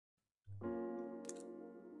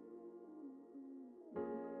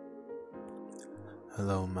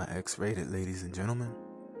Hello, my X-rated ladies and gentlemen.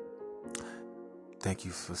 Thank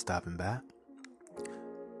you for stopping by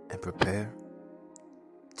and prepare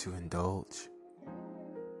to indulge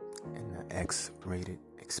in the X-rated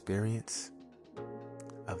experience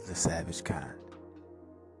of the savage kind.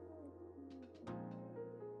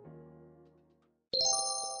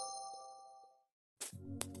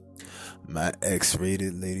 My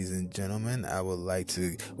X-rated ladies and gentlemen, I would like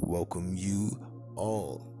to welcome you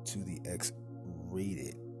all to the X-rated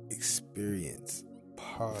experience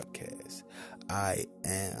podcast. I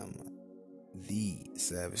am the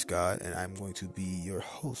Savage God, and I'm going to be your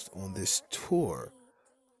host on this tour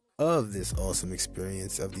of this awesome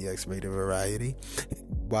experience of the X-rated variety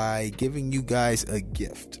by giving you guys a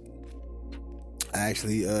gift. I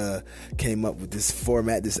actually came up with this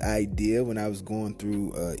format, this idea when I was going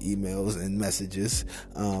through emails and messages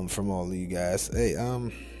from all of you guys. Hey,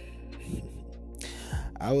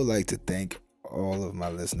 I would like to thank all of my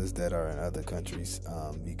listeners that are in other countries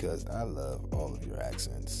because I love all of your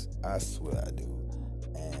accents. I swear I do.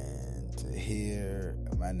 And to hear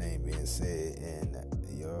my name being said in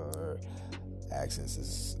your accents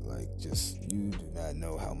is like just, you do not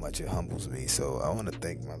know how much it humbles me. So I want to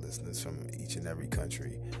thank my listeners from each and every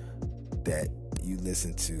country that you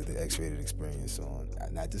listen to the X-rated experience on.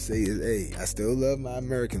 Not to say, hey, I still love my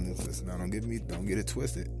American listeners. No, don't get it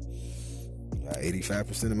twisted.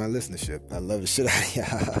 85% of my listenership. I love the shit out of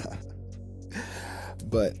y'all.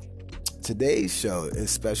 But today's show is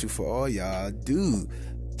special for all y'all due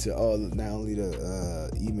to all, not only the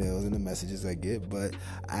emails and the messages I get, but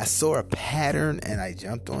I saw a pattern and I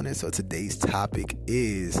jumped on it. So today's topic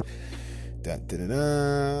is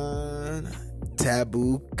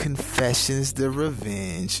Taboo Confessions, the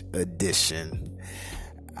Revenge Edition.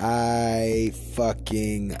 I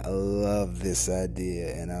fucking love this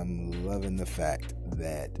idea, and I'm loving the fact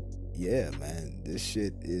that, yeah, man, this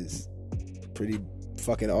shit is pretty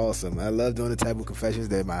fucking awesome. I love doing the Taboo Confessions.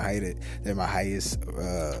 They're my highest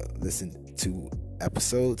listened to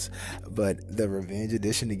episodes, but the Revenge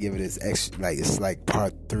Edition, to give it its extra, like, it's like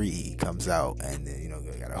part 3 comes out, and then,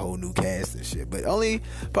 got a whole new cast and shit, but only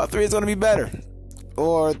part 3 is gonna be better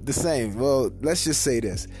or the same. Well, let's just say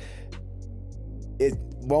this: it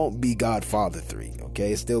won't be Godfather 3,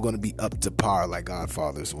 okay? It's still going to be up to par like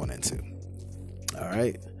Godfathers 1 and 2. All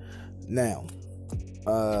right? Now,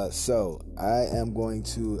 so I am going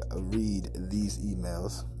to read these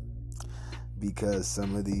emails because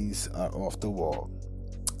some of these are off the wall.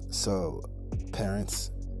 So,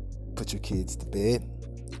 parents, put your kids to bed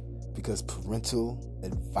because parental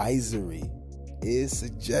advisory is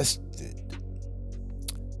suggested,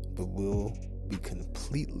 but will be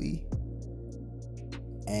completely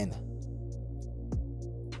and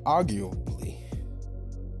arguably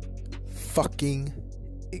fucking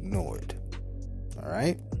ignored.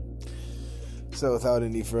 Alright? So without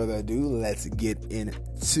any further ado, let's get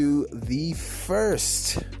into the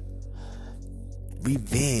first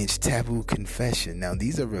revenge taboo confession. Now,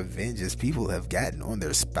 these are revenges people have gotten on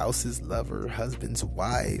their spouses, lover, husbands,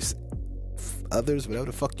 wives, others, whatever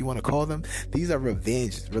the fuck you want to call them. These are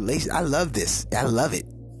revenge relations. I love this. I love it.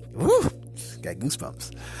 Woo! Got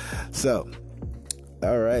goosebumps. So,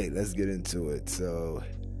 all right, let's get into it. So,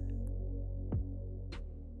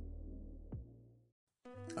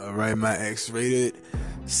 all right, my X-rated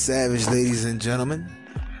savage ladies and gentlemen,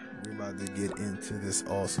 we're about to get into this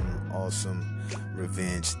awesome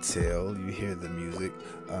revenge tale. You hear the music.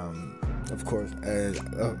 Of course,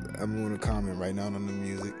 I'm going to comment right now on the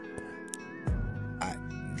music. I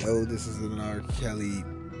know this is an R. Kelly.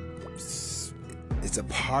 It's a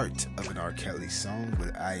part of an R. Kelly song,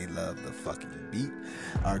 but I love the fucking beat.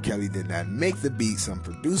 R. Kelly did not make the beat. Some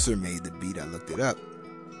producer made the beat. I looked it up.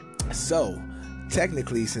 So,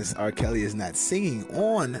 technically, since R. Kelly is not singing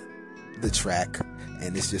on the track,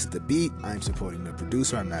 and it's just the beat, I'm supporting the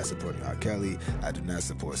producer. I'm not supporting R. Kelly. I do not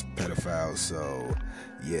support pedophiles. So,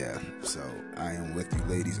 yeah. So, I am with you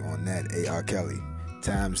ladies on that. Hey, R. Kelly,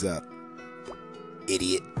 time's up.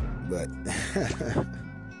 Idiot. But...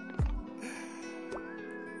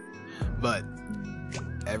 But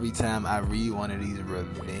every time I read one of these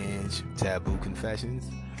revenge taboo confessions,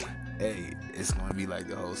 hey, it's gonna be like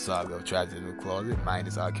the whole saga of Trapped in the Closet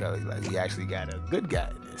minus R. Kelly. Like, we actually got a good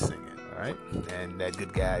guy in there singing, alright? And that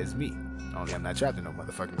good guy is me. Only I'm not trapped in no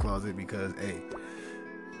motherfucking closet because, hey,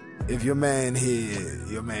 if your man here,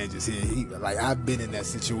 your man just here, like, I've been in that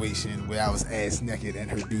situation where I was ass naked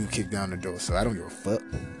and her dude kicked down the door, so I don't give a fuck.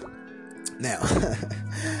 Now,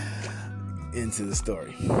 into the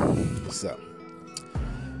story. So,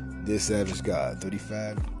 this savage God,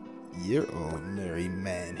 35 year old married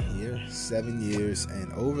man here, 7 years,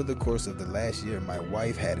 and over the course of the last year, my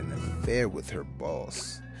wife had an affair with her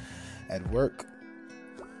boss. At work,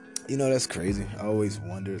 that's crazy. I always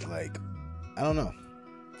wondered, like, I don't know.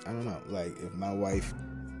 Like, if my wife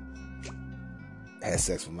had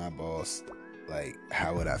sex with my boss, like,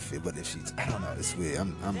 how would I feel? But if she's, I don't know. It's weird.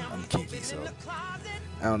 I'm kinky, so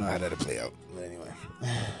I don't know how that'll play out. But anyway.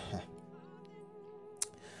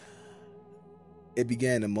 It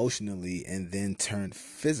began emotionally and then turned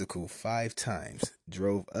physical 5 times,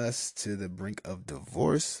 drove us to the brink of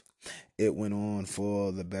divorce. It went on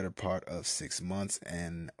for the better part of 6 months,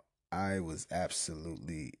 and I was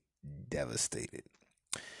absolutely devastated.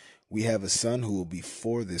 We have a son who will be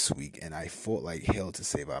 4 this week, and I fought like hell to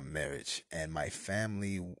save our marriage, and my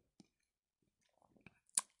family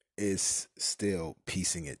is still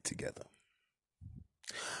piecing it together.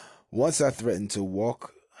 Once I threatened to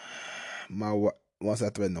walk, once I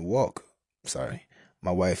threatened to walk,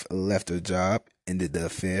 my wife left her job, ended the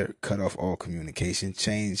affair, cut off all communication,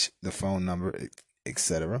 changed the phone number,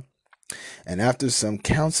 etc. And after some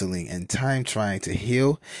counseling and time trying to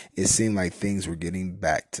heal, it seemed like things were getting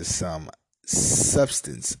back to some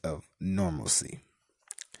substance of normalcy.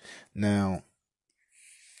 Now,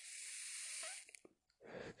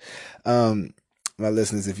 my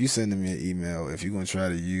listeners, if you send me an email, if you're going to try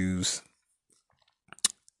to use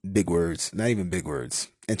big words, not even big words,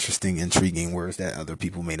 interesting, intriguing words that other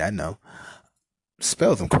people may not know,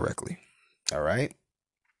 spell them correctly. All right?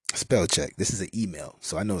 Spell check. This is an email,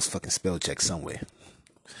 so I know it's fucking spell check somewhere.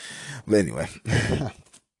 But anyway,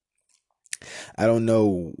 I don't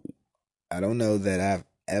know that I've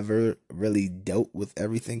ever really dealt with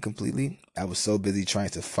everything completely. I was so busy trying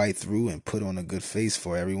to fight through and put on a good face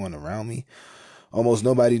for everyone around me. Almost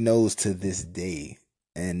nobody knows to this day,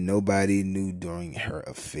 and nobody knew during her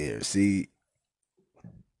affair. See,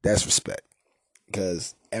 that's respect,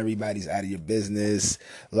 because everybody's out of your business.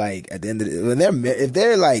 Like, at the end of the, if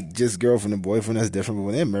they're like just girlfriend and boyfriend, that's different. But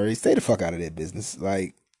when they're married, stay the fuck out of their business.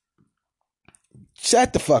 Like,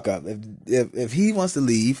 shut the fuck up. If he wants to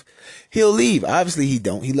leave, he'll leave. Obviously he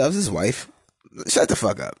don't. He loves his wife. Shut the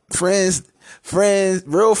fuck up.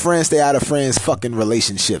 Real friends stay out of friends' fucking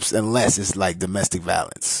relationships unless it's like domestic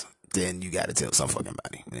violence. Then you gotta tell some fucking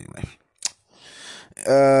body. Anyway.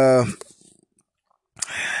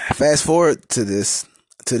 Fast forward to this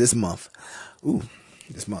month.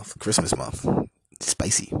 This month, Christmas month.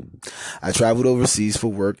 Spicy. I traveled overseas for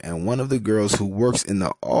work, and one of the girls who works in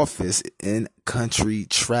the office in country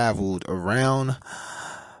traveled around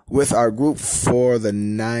with our group for the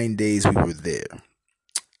 9 days we were there.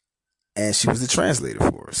 And she was the translator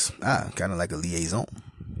for us. Kind of like a liaison.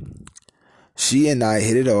 She and I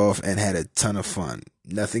hit it off and had a ton of fun.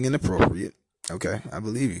 Nothing inappropriate. Okay, I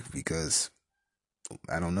believe you because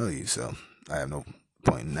I don't know you, so I have no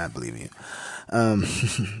point in not believing you.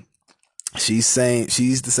 She's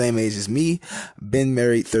the same age as me, been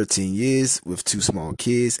married 13 years with 2 small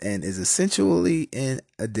kids, and is essentially in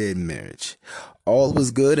a dead marriage. All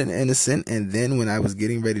was good and innocent, and then when I was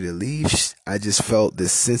getting ready to leave, I just felt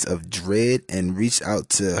this sense of dread and reached out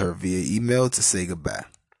to her via email to say goodbye.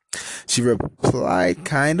 She replied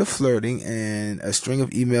kind of flirting, and a string of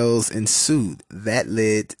emails ensued. That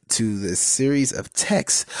led to the series of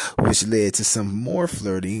texts, which led to some more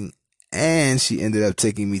flirting, and she ended up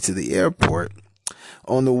taking me to the airport.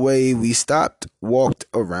 On the way, we stopped, walked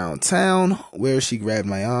around town, where she grabbed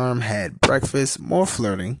my arm, had breakfast, more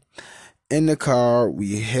flirting. In the car,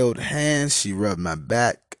 we held hands, she rubbed my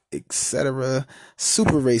back, etc.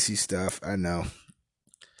 Super racy stuff, I know.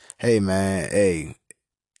 Hey, man,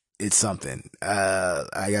 it's something.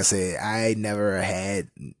 Like I said, I never had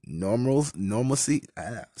normalcy.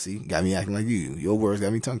 See, got me acting like you. Your words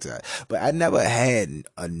got me tongue tied. But I never had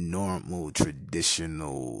a normal,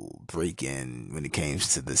 traditional break-in when it came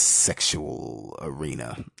to the sexual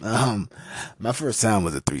arena. My first time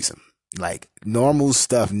was a threesome. Like, normal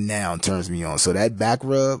stuff now turns me on. So that back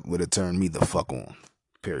rub would have turned me the fuck on.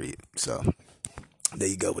 Period. So there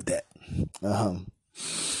you go with that.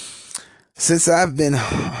 Since I've been,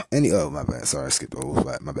 my bad. Sorry, I skipped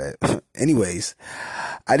over. My bad. Anyways,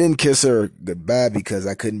 I didn't kiss her goodbye because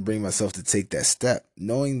I couldn't bring myself to take that step,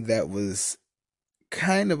 knowing that was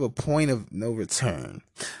kind of a point of no return.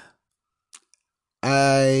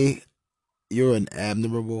 You're an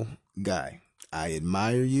admirable guy. I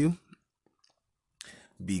admire you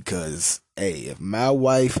because, if my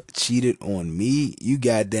wife cheated on me, you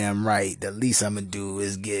goddamn right. The least I'm gonna do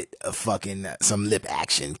is get a fucking some lip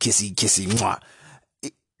action, kissy, mwah.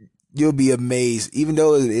 You'll be amazed, even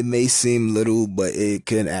though it may seem little, but it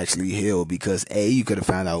can actually heal because A, you could have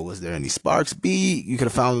found out was there any sparks. B, you could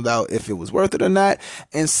have found out if it was worth it or not.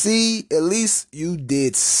 And C, at least you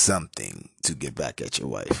did something to get back at your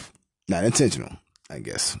wife. Not intentional, I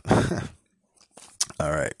guess.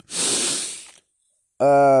 All right.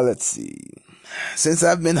 Let's see. Since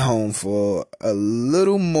I've been home for a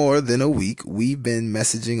little more than a week, we've been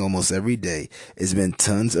messaging almost every day. It's been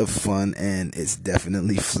tons of fun and it's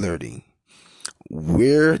definitely flirting.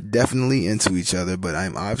 We're definitely into each other, but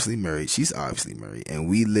I'm obviously married. She's obviously married, and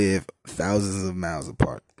we live thousands of miles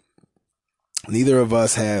apart. Neither of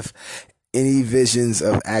us have any visions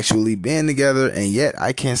of actually being together, and yet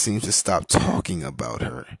I can't seem to stop talking about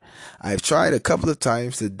her. I've tried a couple of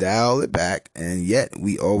times to dial it back, and yet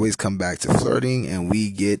we always come back to flirting and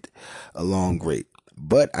we get along great.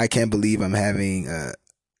 But I can't believe I'm having a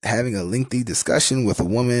lengthy discussion with a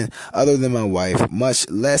woman other than my wife, much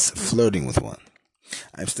less flirting with one.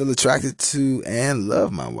 I'm still attracted to and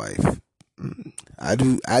love my wife. I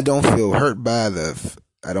don't feel hurt by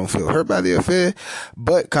the affair,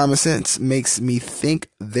 but common sense makes me think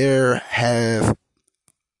there have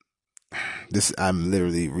this. I'm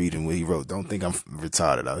literally reading what he wrote. Don't think I'm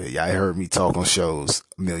retarded out here. Y'all heard me talk on shows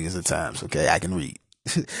millions of times. Okay, I can read.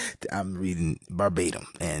 I'm reading verbatim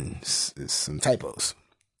and some typos.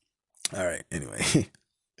 All right. Anyway.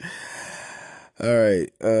 All right.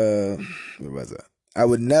 Where was I? I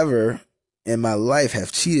would never in my life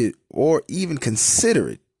have cheated or even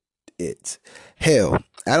considered it. Hell,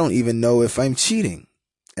 I don't even know if I'm cheating.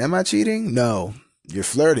 Am I cheating? No. You're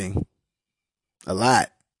flirting a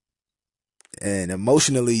lot. And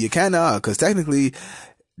emotionally, you kind of are. Because technically,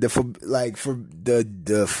 for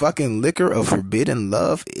the fucking liquor of forbidden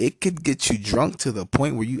love, it could get you drunk to the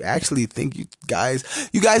point where you actually think you guys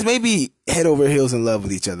may be head over heels in love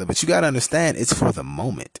with each other, but you got to understand it's for the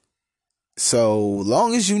moment. So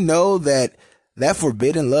long as you know that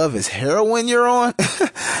forbidden love is heroin you're on,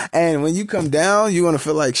 and when you come down, you're gonna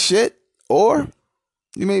feel like shit, or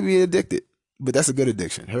you may be addicted. But that's a good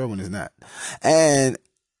addiction. Heroin is not. And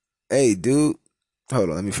hey, dude, hold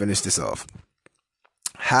on, let me finish this off.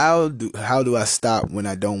 How do I stop when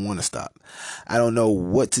I don't want to stop? I don't know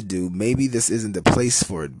what to do. Maybe this isn't the place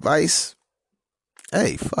for advice.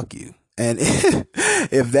 Hey, fuck you. And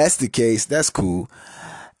if that's the case, that's cool.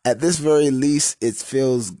 At this very least, it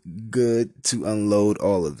feels good to unload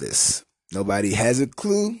all of this. Nobody has a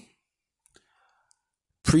clue.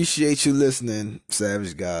 Appreciate you listening,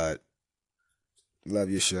 Savage God. Love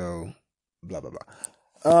your show. Blah blah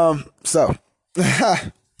blah. So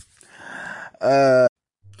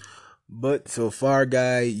but so far,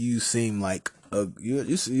 guy, you seem like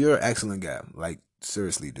you're an excellent guy. Like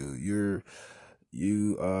seriously, dude,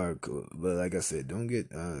 you are cool. But like I said, don't get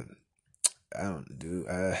I don't do.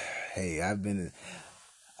 Hey, I've been.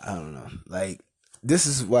 I don't know. Like this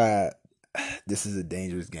is why this is a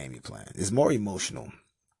dangerous game you're playing. It's more emotional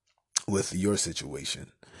with your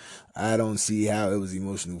situation. I don't see how it was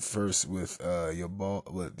emotional first with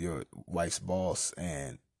with your wife's boss,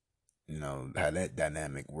 and you know how that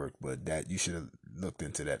dynamic worked. But that you should have looked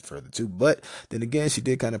into that further too. But then again, she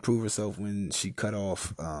did kind of prove herself when she cut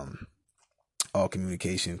off all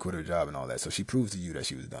communication, quit her job, and all that. So she proved to you that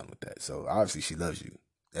she was done with that. So obviously she loves you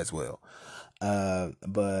as well.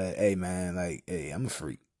 But hey, man, like, hey, I'm a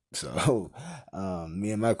freak. So,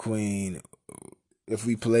 me and my queen, if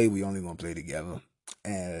we play, we only gonna play together.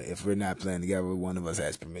 And if we're not playing together, one of us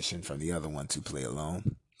has permission from the other one to play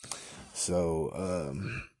alone. So,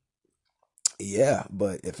 yeah,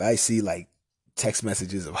 but if I see like text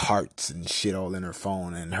messages of hearts and shit all in her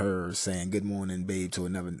phone and her saying good morning babe to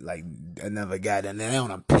another guy, then now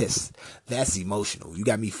I'm pissed. That's emotional. You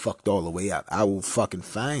got me fucked all the way up. I will fucking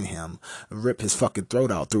find him, rip his fucking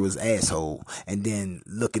throat out through his asshole, and then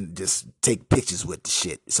look and just take pictures with the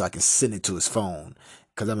shit so I can send it to his phone.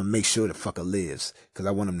 Cause I'm gonna make sure the fucker lives. Cause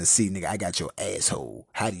I want him to see, nigga, I got your asshole.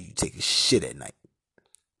 How do you take a shit at night?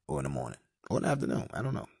 Or in the morning? Or in the afternoon? I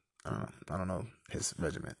don't know. I don't know his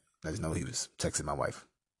regiment. I just know he was texting my wife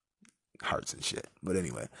hearts and shit. But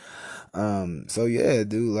anyway, so yeah,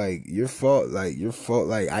 dude, like your fault.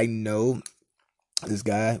 Like I know this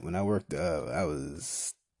guy when I worked. I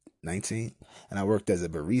was 19, and I worked as a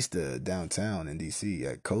barista downtown in DC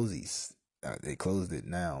at Cozy's. They closed it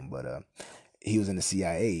now, but he was in the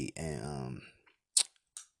CIA, and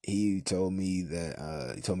he told me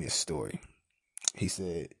that he told me a story. He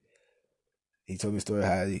said he told me a story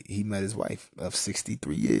how he met his wife of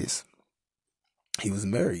 63 years. He was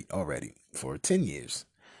married already for 10 years.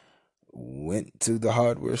 Went to the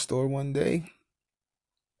hardware store one day,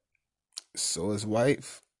 saw his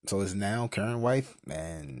wife, So his now current wife,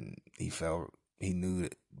 man, he knew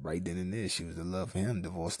that right then and there she was the love for him.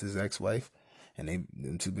 Divorced his ex-wife, and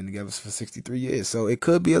them two been together for 63 years. So it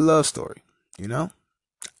could be a love story. You know,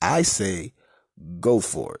 I say go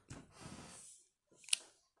for it,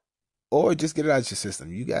 or just get it out of your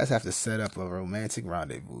system. You guys have to set up a romantic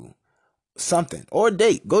rendezvous, something, or a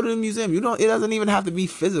date. Go to the museum. You don't. It doesn't even have to be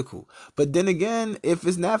physical. But then again, if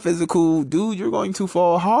it's not physical, dude, you're going to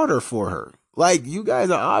fall harder for her. Like, you guys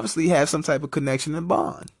are obviously have some type of connection and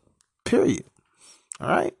bond. Period. All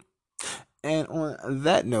right. And on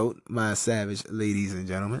that note, my savage ladies and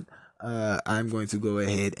gentlemen, I'm going to go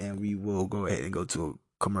ahead and we will go ahead and go to a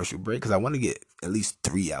commercial break because I want to get at least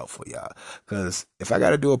 3 out for y'all. Because if I got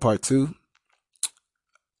to do a part 2,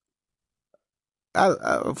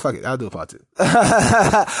 fuck it. I'll do a part 2.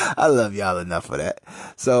 I love y'all enough for that.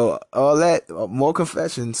 So all that, more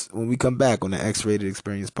confessions when we come back on the X-Rated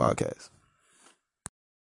Experience podcast.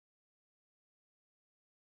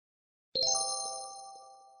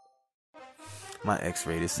 My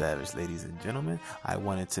X-Rated Savage, ladies and gentlemen, I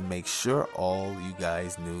wanted to make sure all you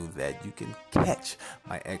guys knew that you can catch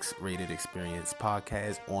my X-Rated Experience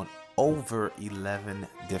podcast on over 11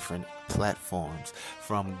 different platforms,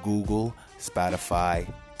 from Google,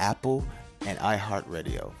 Spotify, Apple, and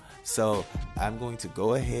iHeartRadio. So I'm going to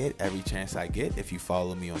go ahead every chance I get. If you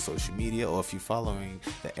follow me on social media, or if you're following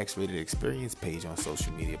the X-Rated Experience page on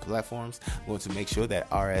social media platforms, I'm going to make sure that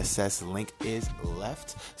RSS link is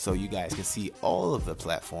left so you guys can see all of the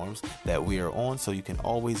platforms that we are on, so you can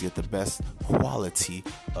always get the best quality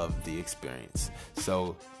of the experience.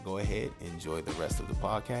 So go ahead, enjoy the rest of the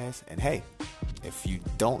podcast. And hey, if you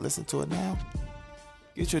don't listen to it now,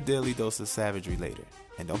 get your daily dose of savagery later.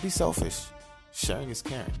 And don't be selfish. Sharing is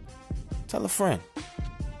caring. Tell a friend.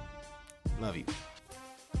 Love you.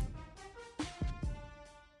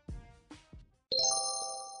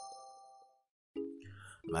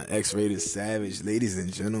 My X-Rated Savage, ladies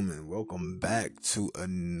and gentlemen, welcome back to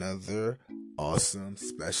another awesome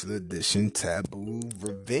special edition Taboo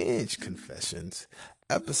Revenge Confessions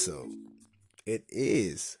episode. It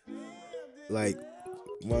is like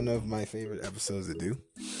one of my favorite episodes to do.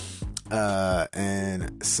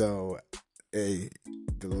 And so the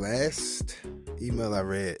last email I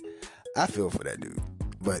read, I feel for that dude,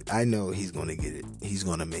 but I know he's gonna get it. He's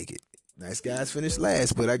gonna make it. Nice guys finished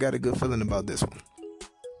last, but I got a good feeling about this one.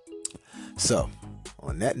 So,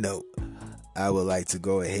 on that note, I would like to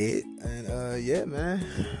go ahead and yeah, man,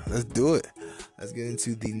 let's do it. Let's get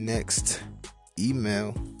into the next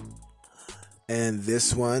email, and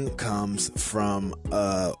this one comes from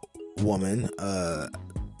a woman.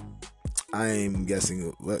 I'm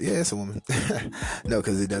guessing, well, yeah, it's a woman. No,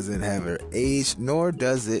 because it doesn't have her age, nor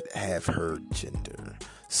does it have her gender.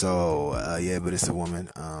 So, yeah, but it's a woman.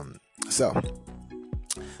 So,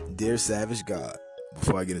 dear Savage God,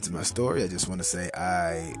 before I get into my story, I just want to say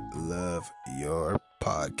I love your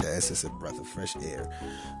podcast. It's a breath of fresh air.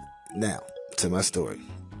 Now, to my story.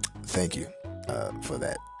 Thank you for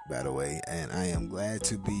that, by the way, and I am glad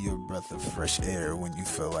to be your breath of fresh air when you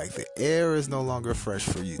feel like the air is no longer fresh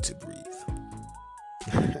for you to breathe.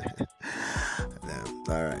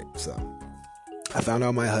 All right, so I found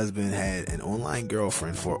out my husband had an online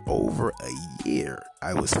girlfriend for over a year.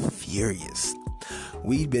 I was furious.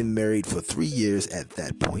 We'd been married for 3 years at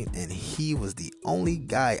that point, and he was the only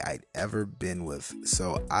guy I'd ever been with,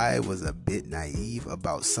 so I was a bit naive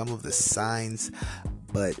about some of the signs,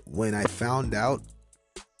 but when I found out,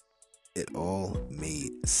 it all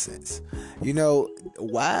made sense. You know,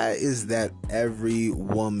 why is that every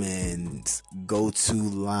woman's go-to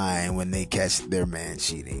line when they catch their man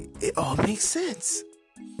cheating? It all makes sense.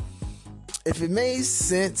 If it made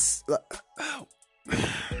sense,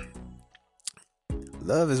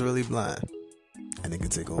 love is really blind, and it can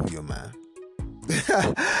take over your mind.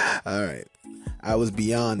 All right. I was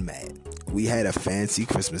beyond mad. We had a fancy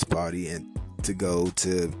Christmas party and to go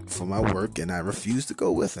to for my work, and I refused to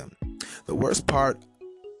go with him. The worst part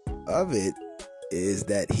of it is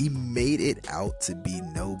that he made it out to be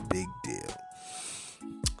no big deal.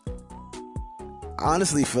 I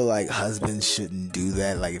honestly feel like husbands shouldn't do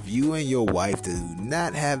that. Like, if you and your wife do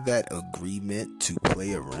not have that agreement to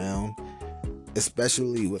play around,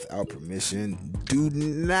 especially without permission, do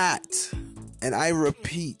not, and I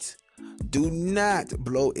repeat, do not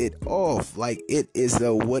blow it off like it is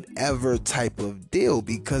a whatever type of deal,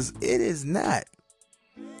 because it is not.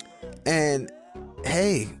 And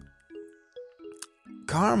hey,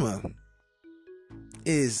 karma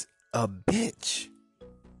is a bitch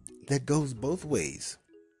that goes both ways.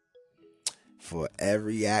 For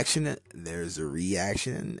every action, there's a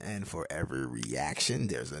reaction, and for every reaction,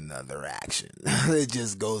 there's another action. It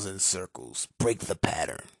just goes in circles. Break the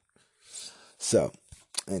pattern. So,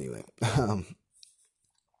 anyway,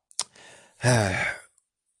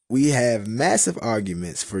 we have massive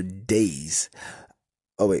arguments for days.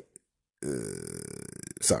 Oh, wait.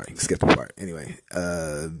 Sorry, skip the part. Anyway,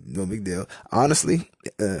 no big deal. Honestly,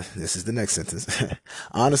 this is the next sentence.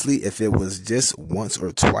 Honestly, if it was just once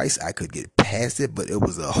or twice, I could get past it, but it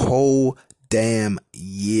was a whole damn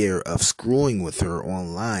year of screwing with her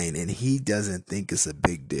online, and he doesn't think it's a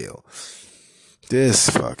big deal. This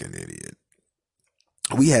fucking idiot.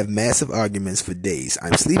 We have massive arguments for days.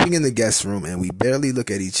 I'm sleeping in the guest room and we barely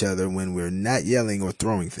look at each other when we're not yelling or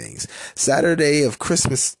throwing things. Saturday of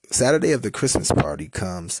the Christmas party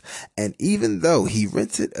comes, and even though he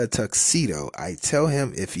rented a tuxedo, I tell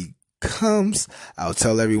him if he comes, I'll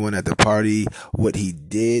tell everyone at the party what he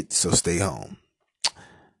did, so stay home.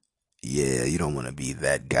 Yeah, you don't want to be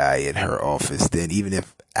that guy in her office. Then even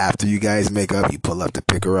if after you guys make up, you pull up to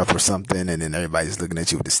pick her up or something, and then everybody's looking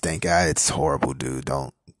at you with the stank eye. It's horrible, dude.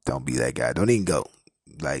 Don't be that guy. Don't even go.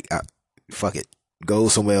 Like, fuck it. Go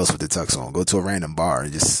somewhere else with the tux on. Go to a random bar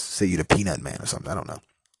and just say you're the Peanut Man or something. I don't know.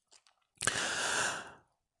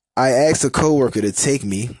 I asked a coworker to take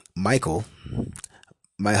me, Michael.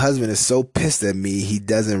 My husband is so pissed at me, he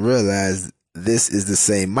doesn't realize this is the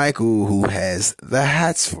same Michael who has the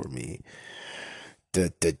hats for me. Da,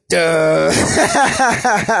 da, da.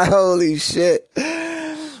 Holy shit.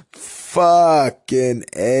 Fucking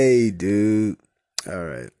A, dude. All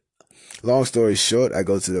right. Long story short, I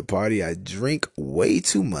go to the party. I drink way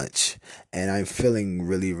too much, and I'm feeling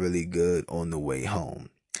really, really good on the way home.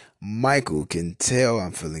 Michael can tell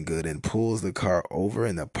I'm feeling good and pulls the car over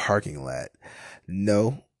in the parking lot.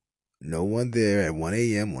 No one there at 1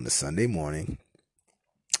 a.m. on a Sunday morning.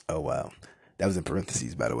 Oh, wow. That was in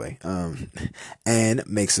parentheses, by the way. And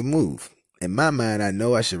makes a move. In my mind, I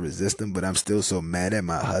know I should resist him, but I'm still so mad at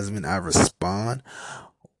my husband. I respond.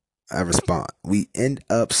 We end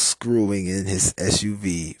up screwing in his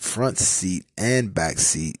SUV, front seat and back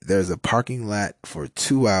seat. There's a parking lot for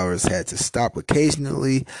 2 hours. Had to stop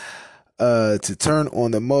occasionally to turn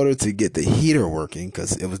on the motor to get the heater working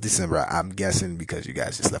because it was December. I'm guessing because you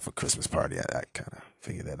guys just left for Christmas party. I kind of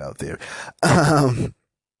figured that out there.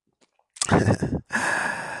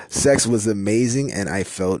 Sex was amazing and I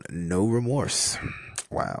felt no remorse.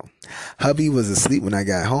 Wow. Hubby was asleep when I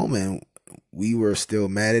got home and we were still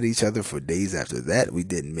mad at each other for days after that. We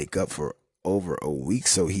didn't make up for over a week,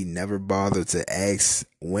 so he never bothered to ask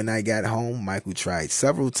when I got home. Michael tried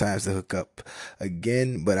several times to hook up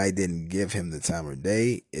again, but I didn't give him the time of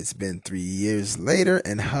day. It's been 3 years later,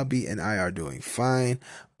 and hubby and I are doing fine,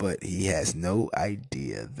 but he has no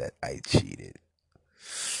idea that I cheated.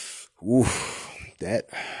 Oof, that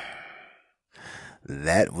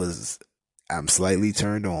was, I'm slightly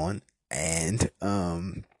turned on, and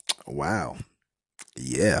wow,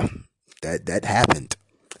 yeah, that happened.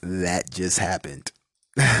 That just happened.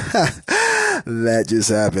 That just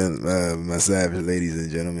happened, my savage ladies and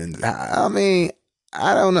gentlemen. I mean,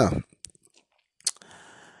 I don't know.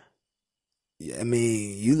 I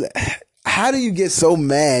mean, how do you get so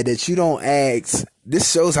mad that you don't ask?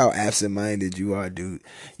 This shows how absent-minded you are, dude.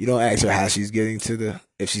 You don't ask her how she's getting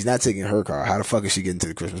if she's not taking her car, how the fuck is she getting to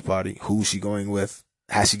the Christmas party? Who's she going with?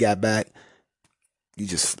 How she got back?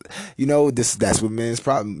 That's what men's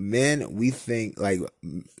problem. Men, we think like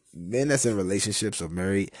men that's in relationships or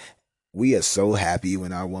married, we are so happy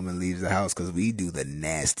when our woman leaves the house because we do the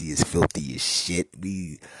nastiest, filthiest shit.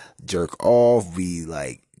 We jerk off. We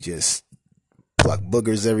like just pluck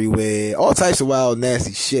boogers everywhere. All types of wild,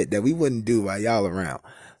 nasty shit that we wouldn't do while y'all around.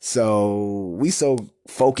 So we so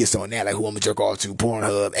focused on that, like who I'm gonna jerk off to,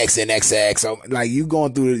 Pornhub, XNXX. So like you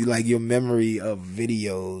going through like your memory of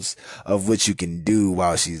videos of what you can do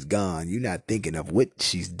while she's gone. You're not thinking of what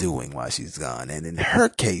she's doing while she's gone. And in her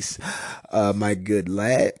case, my good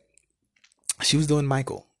lad, she was doing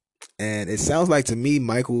Michael. And it sounds like to me,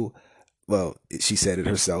 Michael, well, she said it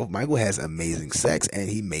herself, Michael has amazing sex and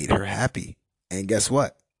he made her happy. And guess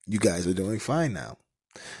what? You guys are doing fine now.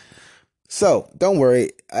 So don't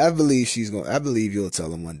worry. I believe you'll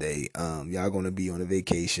tell him one day. Y'all gonna be on a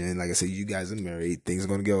vacation. Like I said, you guys are married. Things are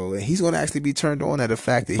gonna go, and he's gonna actually be turned on at the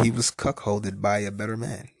fact that he was cuckolded by a better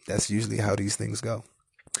man. That's usually how these things go.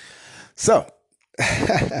 So,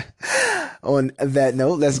 on that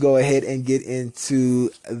note, let's go ahead and get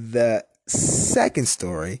into the second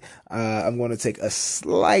story. I'm going to take a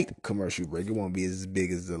slight commercial break. It won't be as big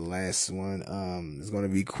as the last one. It's going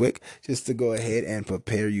to be quick just to go ahead and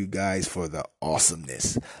prepare you guys for the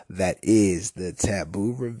awesomeness that is the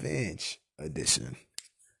Taboo Revenge edition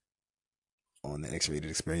on the X-Rated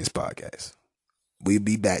Experience podcast. We'll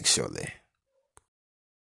be back shortly.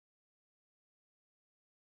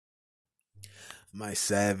 My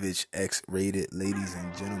savage X-rated ladies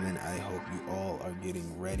and gentlemen, I hope you all are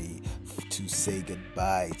getting ready to say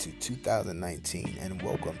goodbye to 2019 and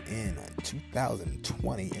welcome in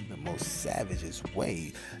 2020 in the most savagest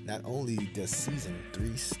way. Not only does season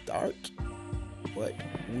 3 start, but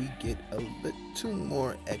we get a little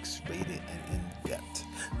more X-rated and in-depth,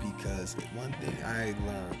 because one thing I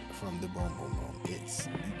learned from the Boom Boom Room, it's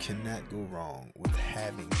you cannot go wrong with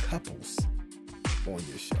having couples on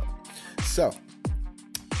your show. So,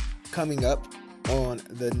 coming up on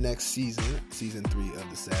the next season 3 of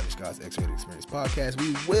the Savage God's X-Rated Experience podcast,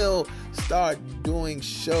 we will start doing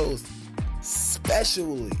shows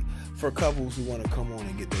specially for couples who want to come on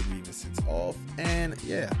and get their grievances off, and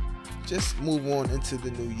just move on into the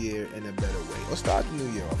new year in a better way, or start the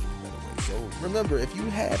new year off in a better way. So remember, if you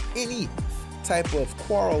have any type of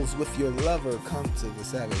quarrels with your lover, come to the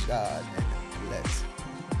Savage God and let's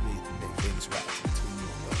make things right between you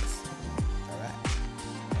and yours.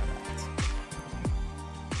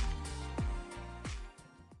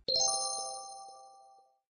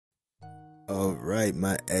 All right,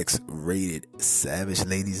 my X-rated savage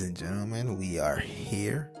ladies and gentlemen, we are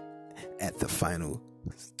here at the final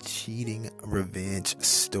cheating revenge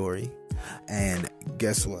story, and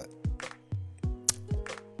guess what?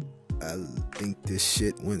 I think this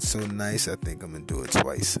shit went so nice, I think I'm gonna do it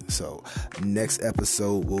twice. So next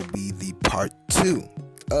episode will be the part 2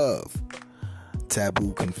 of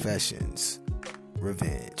Taboo Confessions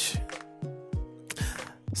Revenge.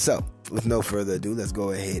 So with no further ado, let's go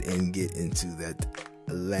ahead and get into that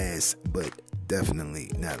last but definitely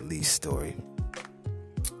not least story.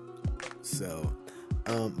 So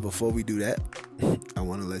before we do that, I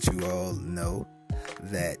want to let you all know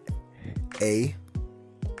that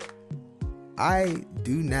I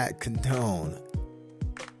do not condone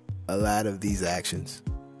a lot of these actions.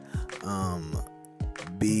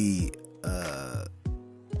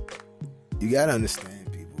 You gotta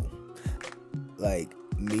understand, people. Like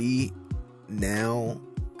me now,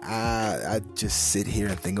 I just sit here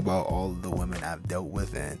and think about all the women I've dealt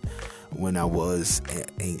with, and when I was an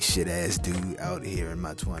ain't shit ass dude out here in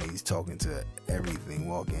my 20s talking to everything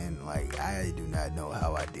walking, like I do not know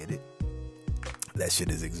how I did it. That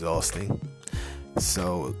shit is exhausting.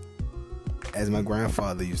 So, as my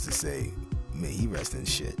grandfather used to say, may he rest in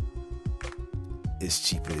shit, it's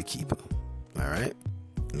cheaper to keep him. Alright?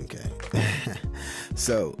 Okay.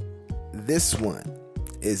 So, this one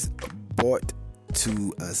is brought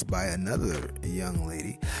to us by another young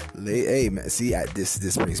lady. Hey, man, see,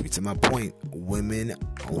 this brings me to my point. Women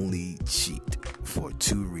only cheat for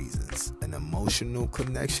 2 reasons. An emotional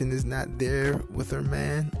connection is not there with her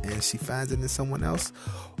man, and she finds it in someone else,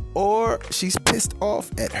 or she's pissed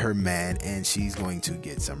off at her man and she's going to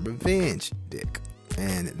get some revenge dick.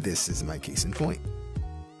 And this is my case in point.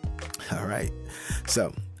 Alright,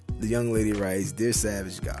 so the young lady writes, "Dear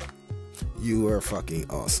Savage God, you are fucking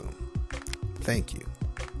awesome. Thank you.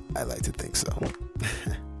 I like to think so."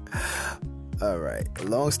 Alright,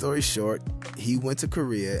 long story short, he went to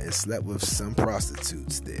Korea and slept with some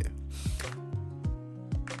prostitutes there.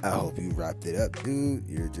 I hope you wrapped it up, dude.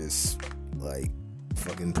 You're just like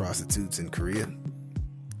fucking prostitutes in Korea.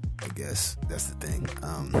 I guess that's the thing.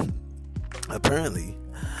 Apparently,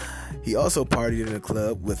 he also partied in a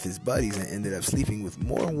club with his buddies and ended up sleeping with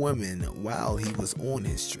more women while he was on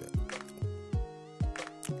his trip.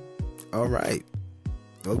 Alright.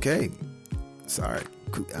 Okay. Sorry.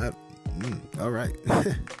 Alright.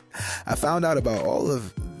 I found out about all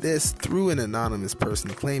of this through an anonymous person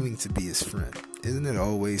claiming to be his friend. Isn't it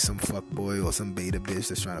always some fuckboy or some beta bitch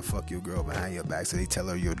that's trying to fuck your girl behind your back so they tell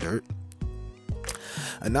her you're dirt?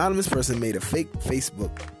 Anonymous person made a fake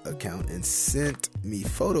Facebook account and sent me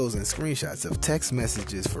photos and screenshots of text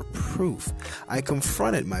messages for proof. I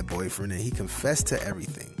confronted my boyfriend and he confessed to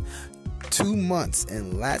everything. 2 months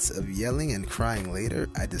and lots of yelling and crying later,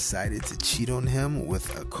 I decided to cheat on him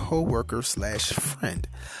with a coworker / friend.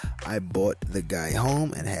 I brought the guy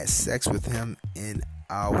home and had sex with him in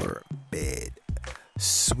our bed.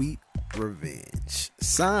 Sweet revenge.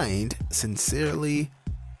 Signed, sincerely,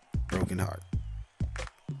 Broken Heart.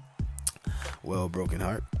 Well, Broken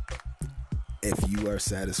Heart, if you are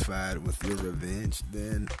satisfied with your revenge,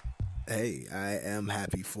 then hey, I am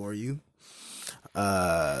happy for you.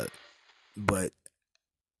 But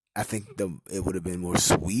I think it would have been more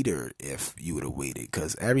sweeter if you would have waited,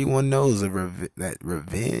 because everyone knows that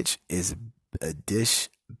revenge is a dish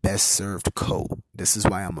best served cold. This is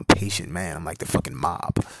why I'm a patient man. I'm like the fucking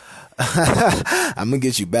mob. I'm gonna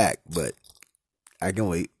get you back, but I can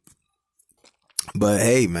wait. But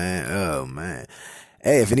hey, man, oh man.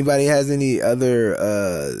 Hey, if anybody has any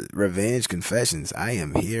other revenge confessions, I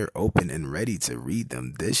am here open and ready to read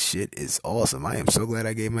them. This shit is awesome. I am so glad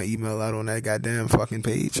I gave my email out on that goddamn fucking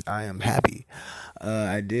page. I am happy.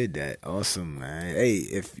 I did that. Awesome, man. Hey,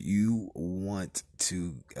 if you want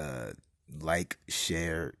to like,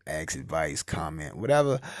 share, ask advice, comment,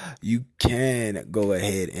 whatever, you can go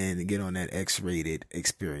ahead and get on that X-Rated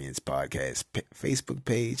Experience podcast Facebook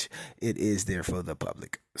page. It is there for the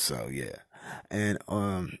public. So yeah. And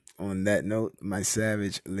on that note, my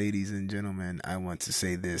savage ladies and gentlemen, I want to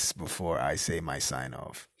say this before I say my sign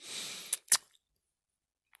off.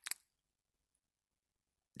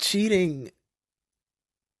 Cheating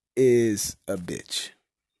is a bitch.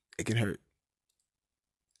 It can hurt.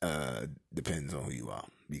 Depends on who you are.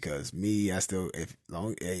 Because me, I still,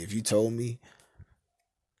 if you told me,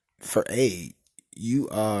 for A, you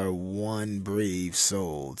are one brave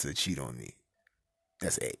soul to cheat on me.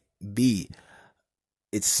 That's A. B,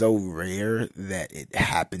 it's so rare that it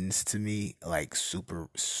happens to me, like super,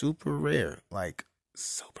 super rare. Like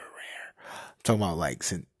super rare. I'm talking about like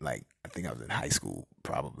since like I think I was in high school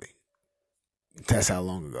probably. That's how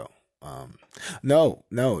long ago. No,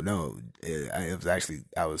 no, no. It was actually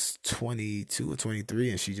I was 22 or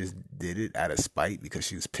 23, and she just did it out of spite because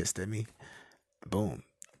she was pissed at me. Boom,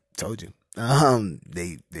 told you.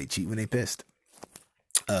 They cheat when they pissed.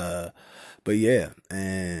 Uh, but yeah,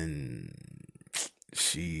 and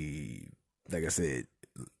she, like I said,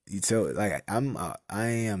 you tell like I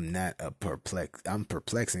am not a perplex. I'm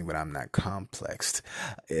perplexing, but I'm not complexed.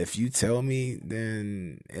 If you tell me,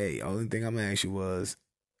 then hey, only thing I'm gonna ask you was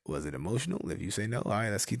it emotional? If you say no, all right,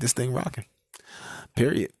 let's keep this thing rocking.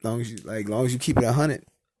 Period. Long as you keep it 100,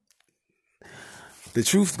 the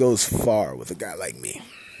truth goes far with a guy like me.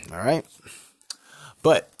 All right.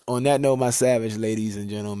 But on that note, my savage ladies and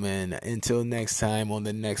gentlemen, until next time on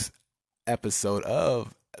the next episode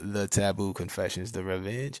of the Taboo Confessions, The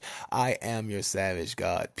Revenge, I am your savage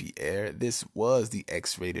god, Pierre. This was the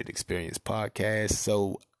X-Rated Experience podcast.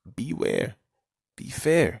 So beware, be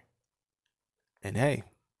fair, and hey,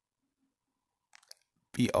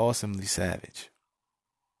 be awesomely savage.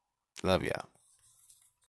 Love y'all.